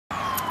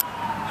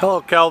Hello,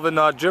 Kelvin.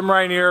 Jim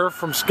Rainier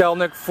from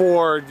Skelnick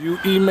Ford. You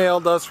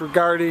emailed us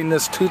regarding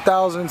this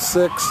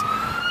 2006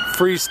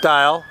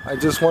 Freestyle. I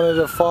just wanted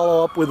to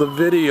follow up with a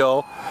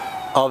video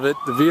of it.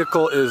 The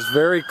vehicle is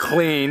very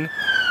clean.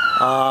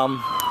 As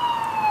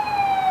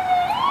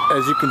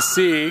you can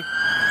see,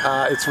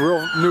 it's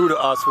real new to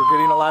us. We're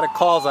getting a lot of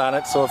calls on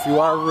it, so if you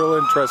are real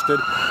interested,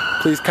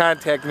 please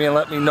contact me and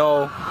let me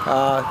know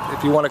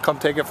if you want to come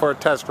take it for a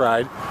test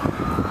ride.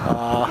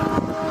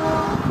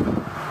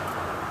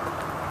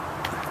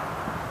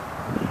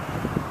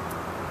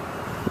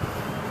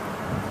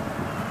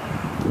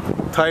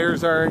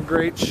 Tires are in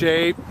great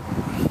shape.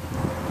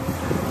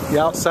 The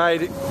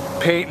outside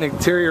paint and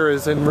interior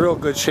is in real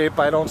good shape.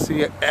 I don't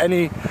see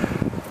any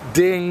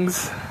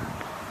dings.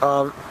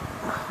 The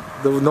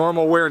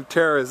normal wear and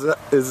tear is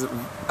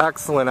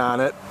excellent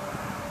on it.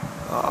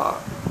 Let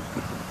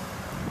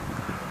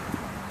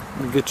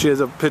me get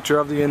you a picture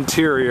of the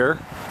interior.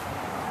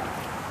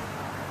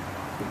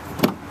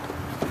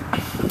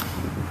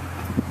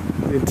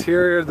 The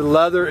interior, the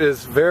leather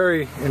is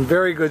in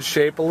very good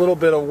shape. A little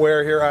bit of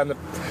wear here on the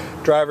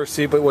driver's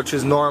seat, but which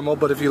is normal.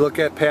 But if you look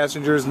at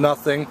passengers,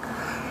 nothing.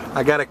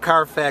 I got a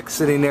Carfax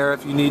sitting there.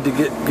 If you need to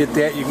get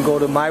that, you can go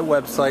to my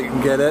website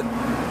and get it.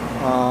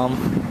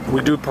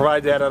 We do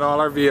provide that on all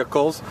our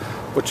vehicles,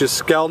 which is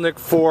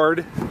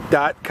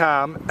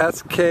skelnickford.com,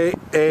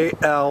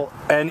 S-K-A-L-N-E-K.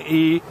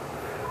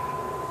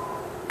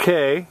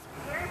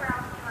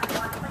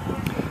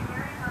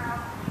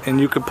 And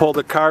you can pull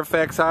the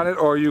Carfax on it,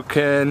 or you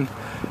can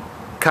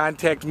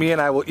contact me and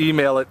I will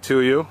email it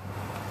to you.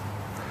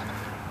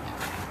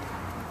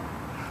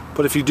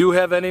 But if you do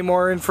have any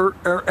more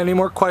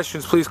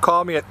questions, please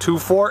call me at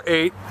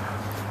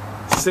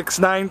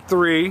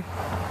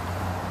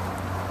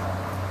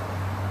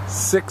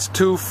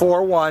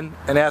 248-693-6241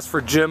 and ask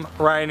for Jim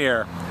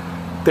Rainier.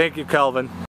 Thank you, Kelvin.